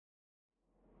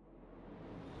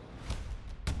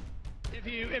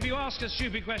If you ask a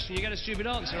stupid question, you get a stupid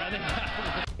answer, I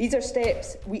think. These are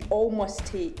steps we all must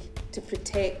take to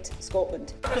protect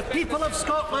Scotland. The people of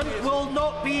Scotland will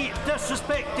not be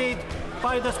disrespected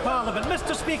by this Parliament.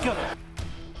 Mr. Speaker.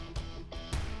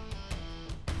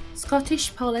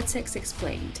 Scottish Politics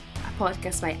Explained, a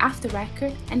podcast by After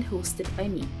Record and hosted by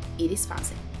me, Iris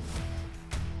Fazi.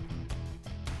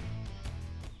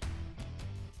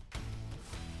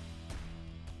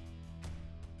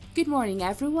 Good morning,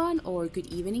 everyone, or good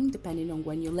evening, depending on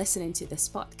when you're listening to this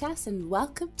podcast, and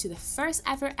welcome to the first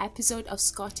ever episode of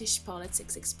Scottish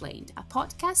Politics Explained, a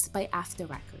podcast by After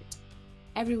Record.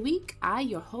 Every week, I,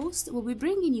 your host, will be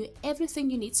bringing you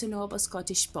everything you need to know about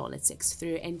Scottish politics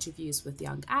through interviews with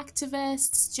young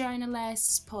activists,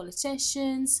 journalists,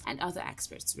 politicians, and other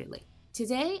experts, really.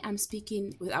 Today, I'm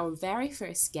speaking with our very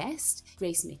first guest,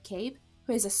 Grace McCabe,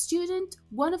 who is a student,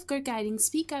 one of Guiding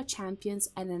Speak Out champions,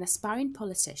 and an aspiring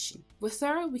politician. With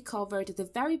her, we covered the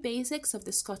very basics of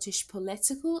the Scottish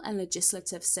political and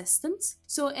legislative systems.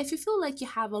 So if you feel like you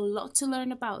have a lot to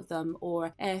learn about them,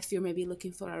 or if you're maybe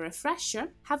looking for a refresher,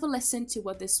 have a listen to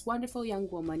what this wonderful young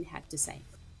woman had to say.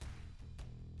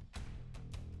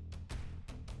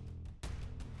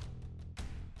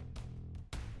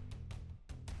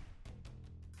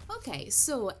 Okay,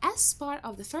 so as part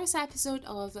of the first episode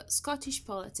of Scottish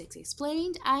Politics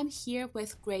Explained, I'm here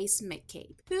with Grace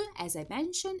McCabe, who, as I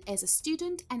mentioned, is a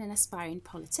student and an aspiring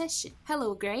politician.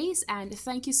 Hello, Grace, and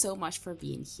thank you so much for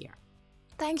being here.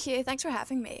 Thank you. Thanks for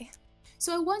having me.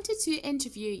 So I wanted to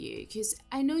interview you because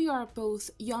I know you are both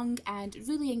young and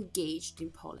really engaged in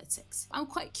politics. I'm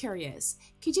quite curious.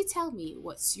 Could you tell me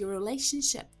what's your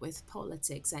relationship with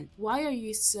politics and why are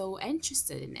you so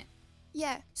interested in it?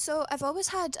 Yeah, so I've always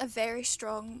had a very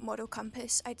strong moral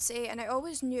compass, I'd say, and I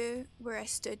always knew where I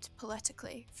stood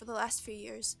politically for the last few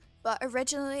years. But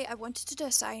originally I wanted to do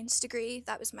a science degree,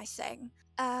 that was my thing.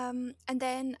 And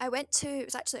then I went to,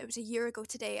 it was a year ago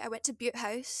today, I went to Bute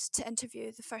House to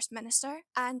interview the First Minister,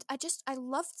 and I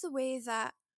loved the way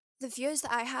that the views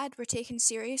that I had were taken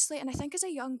seriously, and I think as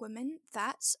a young woman,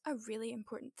 that's a really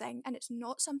important thing, and it's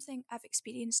not something I've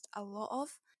experienced a lot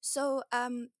of. So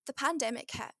the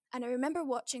pandemic hit, and I remember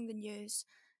watching the news,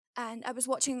 and I was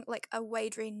watching like a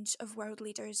wide range of world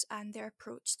leaders and their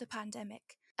approach to the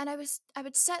pandemic. And I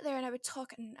would sit there and I would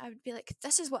talk, and I would be like,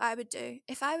 this is what I would do.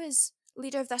 If I was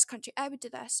leader of this country, I would do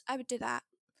this, I would do that.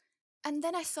 And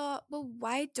then I thought, well,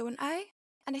 why don't I?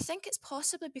 And I think it's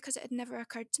possibly because it had never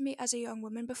occurred to me as a young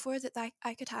woman before that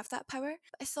I could have that power.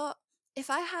 But I thought,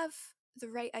 if I have the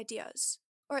right ideas,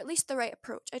 or at least the right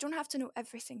approach, I don't have to know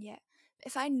everything yet. But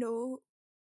if I know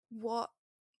what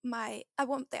I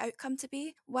want the outcome to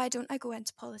be, why don't I go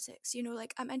into politics? You know,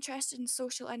 like I'm interested in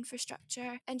social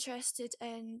infrastructure, interested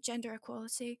in gender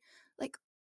equality. Like,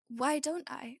 why don't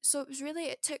I? So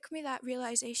it took me that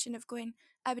realization of going,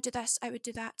 I would do this, I would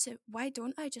do that, to why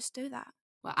don't I just do that?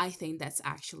 Well, I think that's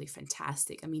actually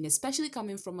fantastic. I mean, especially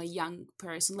coming from a young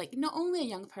person, like not only a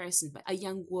young person, but a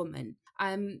young woman.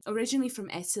 I'm originally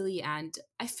from Italy, and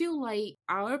I feel like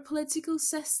our political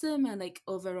system and like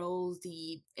overall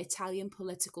the Italian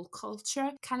political culture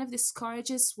kind of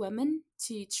discourages women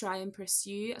to try and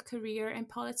pursue a career in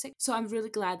politics. So I'm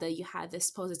really glad that you had this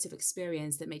positive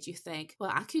experience that made you think,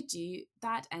 well, I could do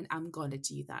that and I'm gonna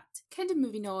do that. Kind of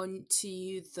moving on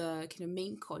to the kind of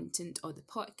main content of the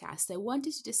podcast, I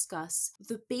wanted to discuss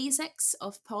the basics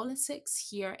of politics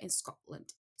here in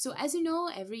Scotland. So as you know,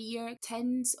 every year,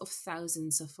 tens of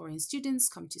thousands of foreign students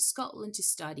come to Scotland to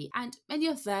study, and many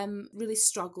of them really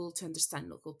struggle to understand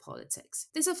local politics.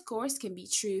 This, of course, can be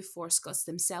true for Scots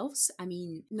themselves. I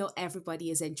mean, not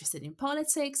everybody is interested in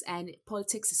politics, and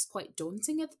politics is quite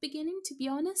daunting at the beginning, to be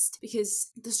honest, because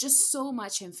there's just so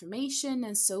much information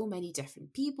and so many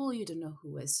different people, you don't know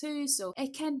who is who, so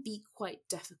it can be quite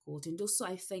difficult. And also,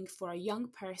 I think for a young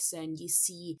person, you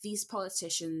see these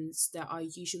politicians that are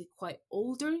usually quite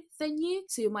older than you,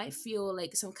 so you might feel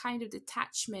like some kind of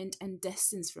detachment and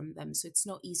distance from them, so it's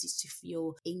not easy to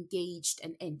feel engaged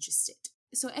and interested.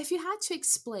 So if you had to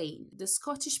explain the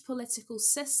Scottish political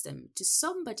system to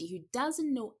somebody who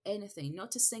doesn't know anything,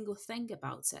 not a single thing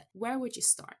about it, where would you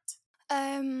start?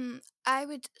 I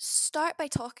would start by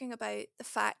talking about the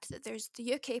fact that there's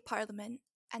the UK Parliament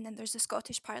and then there's the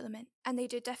Scottish Parliament, and they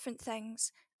do different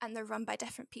things and they're run by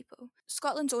different people.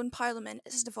 Scotland's own Parliament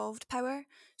is devolved power,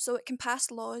 so it can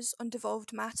pass laws on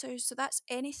devolved matters, so that's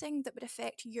anything that would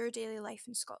affect your daily life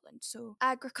in Scotland, so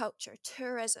agriculture,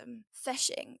 tourism,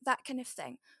 fishing, that kind of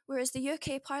thing. Whereas the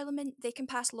UK Parliament, they can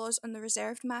pass laws on the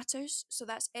reserved matters, so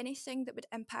that's anything that would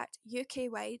impact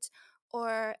UK-wide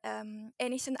or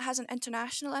anything that has an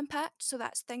international impact, so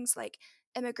that's things like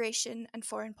immigration and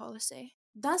foreign policy.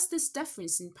 does this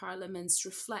difference in parliaments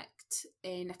reflect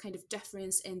in a kind of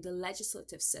difference in the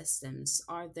legislative systems?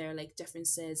 Are there like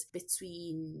differences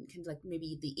between kind of like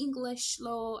maybe the English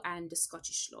law and the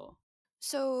Scottish law?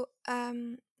 So,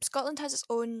 Scotland has its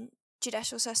own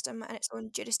judicial system and its own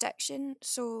jurisdiction,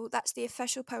 so that's the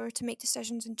official power to make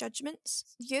decisions and judgments.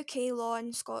 UK law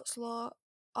and Scots law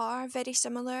are very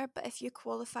similar, but if you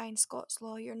qualify in Scots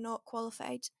law, you're not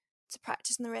qualified to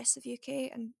practice in the rest of UK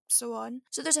and so on.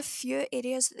 So there's a few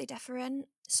areas that they differ in.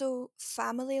 So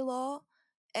family law,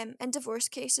 in divorce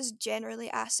cases,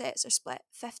 generally assets are split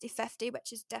 50-50,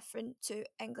 which is different to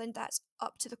England, that's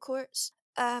up to the courts.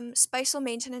 Spousal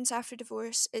maintenance after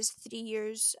divorce is 3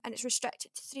 years and it's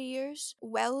restricted to 3 years.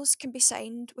 Wills can be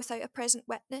signed without a present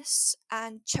witness,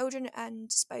 and children and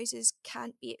spouses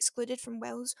can't be excluded from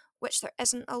wills, which there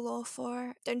isn't a law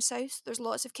for down south. There's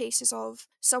lots of cases of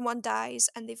someone dies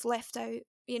and they've left out,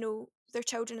 their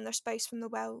children and their spouse from the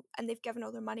will, and they've given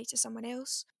all their money to someone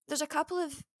else. There's a couple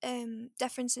of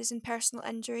differences in personal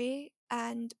injury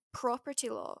and property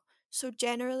law. So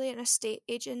generally an estate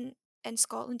agent in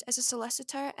Scotland is a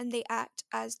solicitor and they act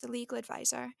as the legal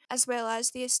advisor as well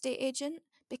as the estate agent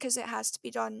because it has to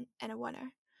be done in a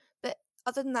winner. But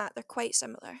other than that, they're quite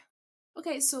similar.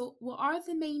 Okay, so what are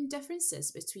the main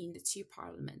differences between the two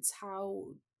parliaments? How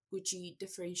would you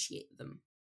differentiate them?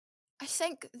 I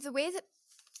think the way that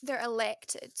they're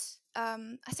elected,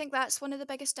 I think that's one of the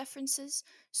biggest differences.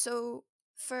 So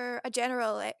for a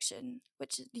general election,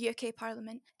 which is the UK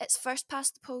Parliament, it's first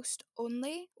past the post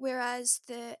only, whereas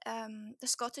the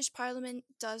Scottish Parliament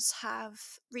does have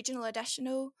regional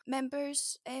additional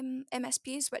members,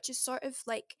 MSPs, which is sort of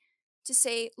like to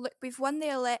say, look, we've won the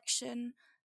election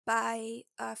by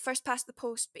first past the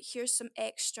post, but here's some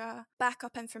extra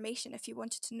backup information if you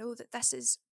wanted to know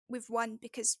that we've won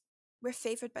because we're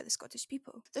favoured by the Scottish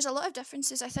people. There's a lot of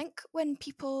differences. I think when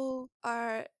people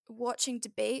are watching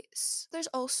debates, there's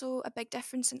also a big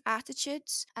difference in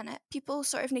attitudes, and people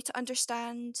sort of need to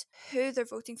understand who they're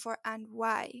voting for and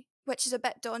why, which is a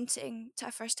bit daunting to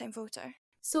a first-time voter.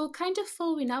 So, kind of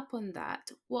following up on that,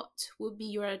 what would be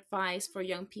your advice for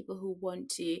young people who want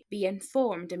to be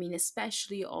informed? I mean,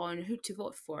 especially on who to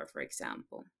vote for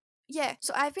example. Yeah,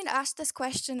 so I've been asked this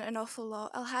question an awful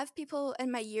lot. I'll have people in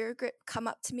my year group come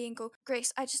up to me and go,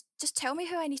 Grace, I just tell me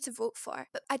who I need to vote for.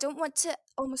 But I don't want to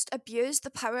almost abuse the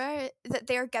power that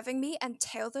they're giving me and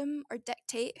tell them or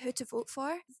dictate who to vote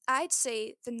for. I'd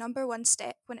say the number one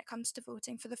step when it comes to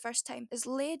voting for the first time is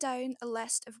lay down a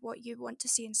list of what you want to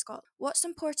see in Scotland. What's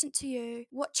important to you?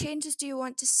 What changes do you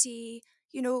want to see?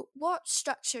 What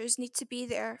structures need to be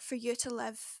there for you to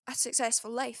live a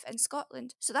successful life in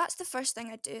Scotland? So that's the first thing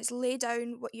I'd do, is lay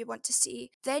down what you want to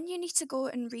see. Then you need to go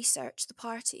and research the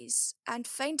parties and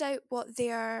find out what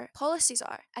their policies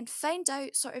are and find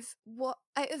out sort of what,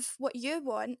 out of what you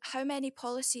want, how many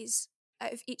policies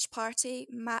out of each party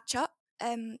match up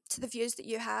to the views that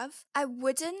you have. I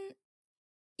wouldn't,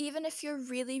 even if you're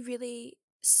really, really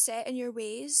set in your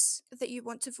ways that you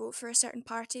want to vote for a certain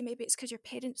party, maybe it's because your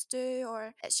parents do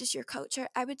or it's just your culture,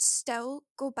 I would still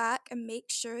go back and make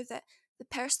sure that the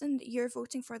person that you're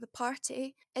voting for, the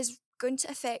party, is going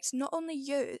to affect not only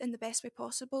you in the best way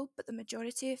possible, but the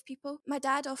majority of people. My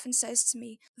dad often says to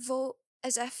me, vote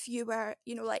as if you were,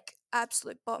 like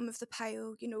absolute bottom of the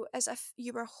pile, as if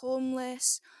you were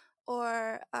homeless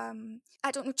or,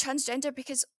 I don't know, transgender,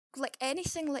 because like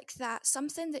anything like that,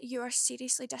 something that you are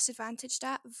seriously disadvantaged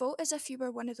at, vote as if you were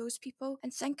one of those people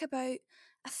and think about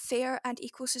a fair and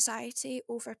equal society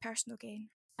over personal gain.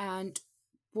 And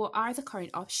what are the current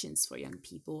options for young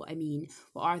people? I mean,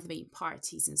 what are the main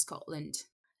parties in Scotland?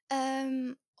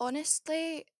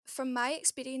 Honestly, from my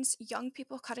experience, young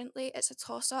people currently, it's a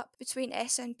toss-up between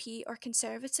SNP or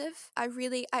Conservative.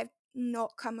 I've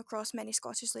not come across many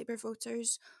Scottish Labour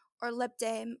voters or Lib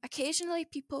Dem. Occasionally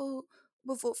people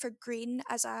will vote for Green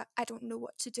as I don't know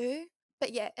what to do.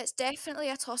 But yeah, it's definitely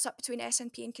a toss-up between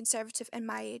SNP and Conservative in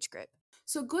my age group.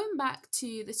 So going back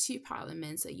to the two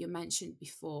parliaments that you mentioned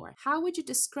before, how would you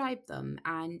describe them?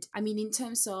 And I mean, in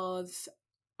terms of,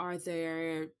 are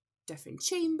there different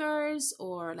chambers,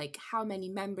 or like how many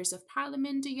members of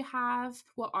parliament do you have?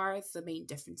 What are the main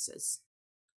differences?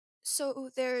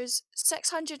 So there's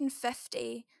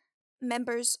 650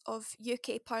 members of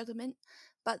UK Parliament,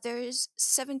 but there's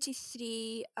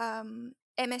 73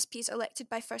 MSPs elected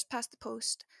by first past the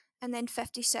post, and then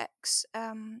 56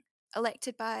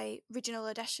 elected by regional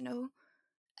additional.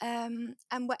 And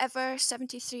whatever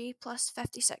 73 plus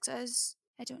 56 is,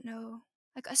 I don't know.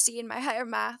 I got a C in my higher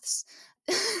maths.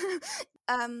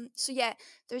 So yeah,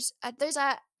 there's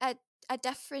a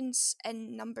difference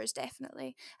in numbers,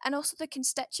 definitely. And also the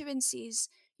constituencies,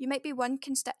 You might be one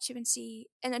constituency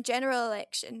in a general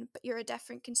election, but you're a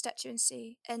different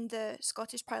constituency in the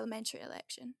Scottish parliamentary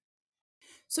election.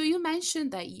 So you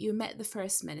mentioned that you met the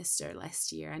First Minister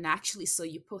last year, and actually so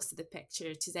you posted a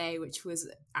picture today, which was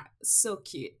so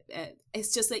cute.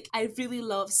 It's just like, I really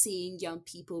love seeing young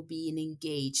people being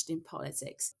engaged in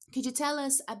politics. Could you tell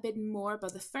us a bit more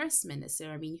about the First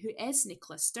Minister? I mean, who is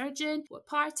Nicola Sturgeon? What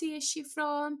party is she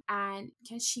from? And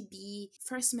can she be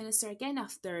First Minister again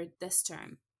after this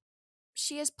term?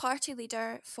 She is party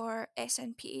leader for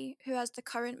SNP, who has the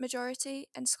current majority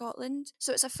in Scotland.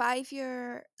 So it's a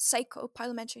 5-year cycle,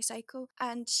 parliamentary cycle,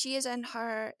 and she is in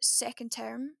her second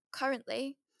term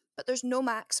currently, but there's no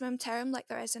maximum term like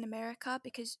there is in America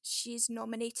because she's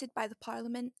nominated by the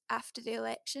parliament after the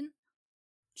election.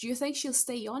 Do you think she'll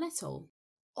stay on at all?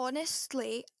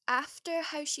 Honestly, after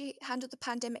how she handled the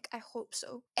pandemic, I hope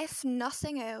so. If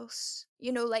nothing else,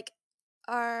 like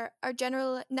our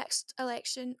general next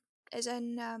election is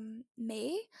in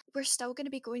May. We're still going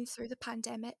to be going through the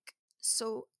pandemic.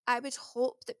 So I would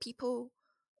hope that people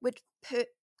would put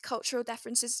cultural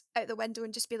differences out the window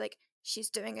and just be like, she's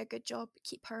doing a good job,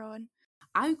 keep her on.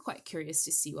 I'm quite curious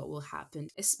to see what will happen,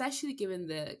 especially given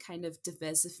the kind of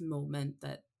divisive moment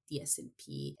that the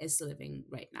SNP is living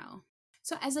right now.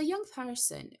 So as a young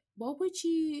person, what would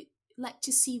you like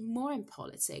to see more in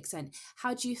politics, and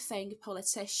how do you think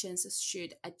politicians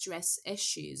should address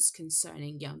issues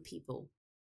concerning young people?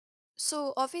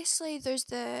 So obviously there's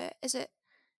is it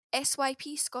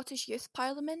SYP, Scottish Youth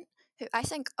Parliament, who I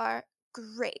think are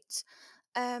great,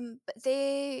 but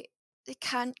they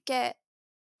can't get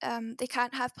they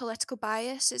can't have political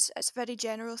bias. It's a very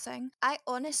general thing. I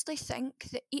honestly think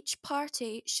that each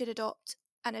party should adopt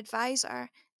an advisor,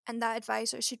 and that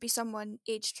advisor should be someone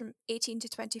aged from 18 to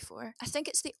 24. I think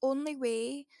it's the only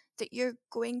way that you're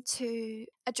going to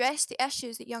address the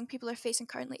issues that young people are facing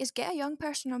currently is get a young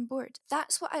person on board.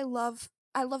 That's what I love.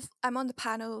 I'm on the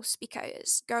panel Speak Out,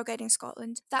 it's Girl Guiding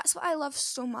Scotland. That's what I love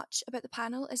so much about the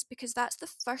panel, is because that's the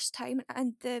first time,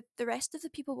 and the rest of the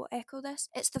people will echo this,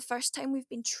 it's the first time we've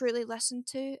been truly listened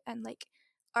to, and like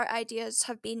our ideas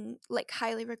have been like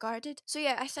highly regarded. So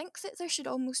yeah, I think that there should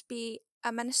almost be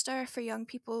a minister for young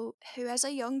people who is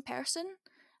a young person.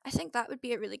 I think that would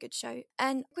be a really good shout.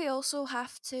 And we also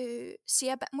have to see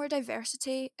a bit more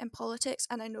diversity in politics,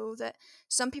 and I know that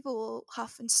some people will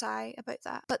huff and sigh about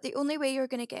that, but the only way you're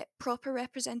going to get proper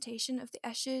representation of the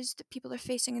issues that people are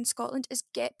facing in Scotland is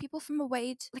get people from a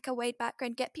wide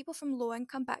background, get people from low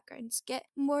income backgrounds, get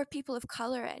more people of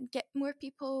colour in, get more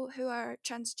people who are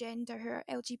transgender, who are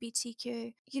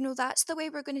LGBTQ. That's the way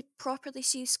we're going to properly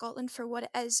see Scotland for what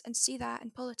it is and see that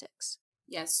in politics.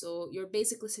 Yeah, so you're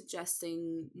basically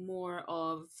suggesting more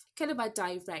of kind of a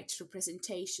direct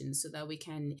representation so that we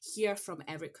can hear from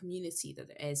every community that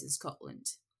there is in Scotland.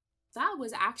 That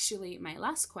was actually my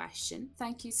last question.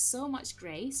 Thank you so much,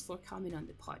 Grace, for coming on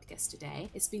the podcast today.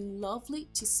 It's been lovely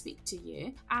to speak to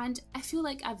you, and I feel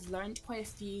like I've learned quite a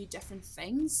few different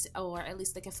things, or at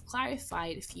least like I've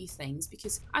clarified a few things,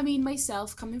 because I mean,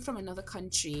 myself coming from another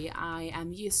country, I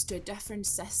am used to a different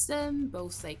system,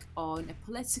 both like on a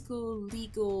political,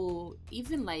 legal,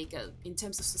 even like in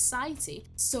terms of society.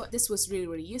 So this was really,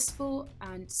 really useful,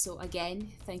 and so again,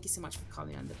 thank you so much for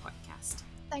coming on the podcast.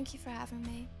 Thank you for having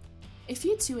me. If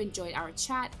you too enjoyed our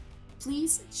chat,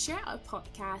 please share our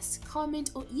podcast,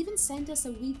 comment, or even send us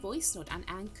a wee voice note on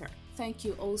Anchor. Thank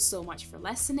you all so much for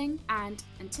listening, and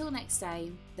until next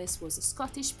time, this was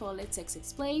Scottish Politics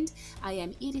Explained. I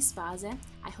am Iris Baza.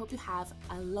 I hope you have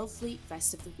a lovely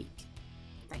rest of the week.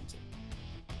 Thank you.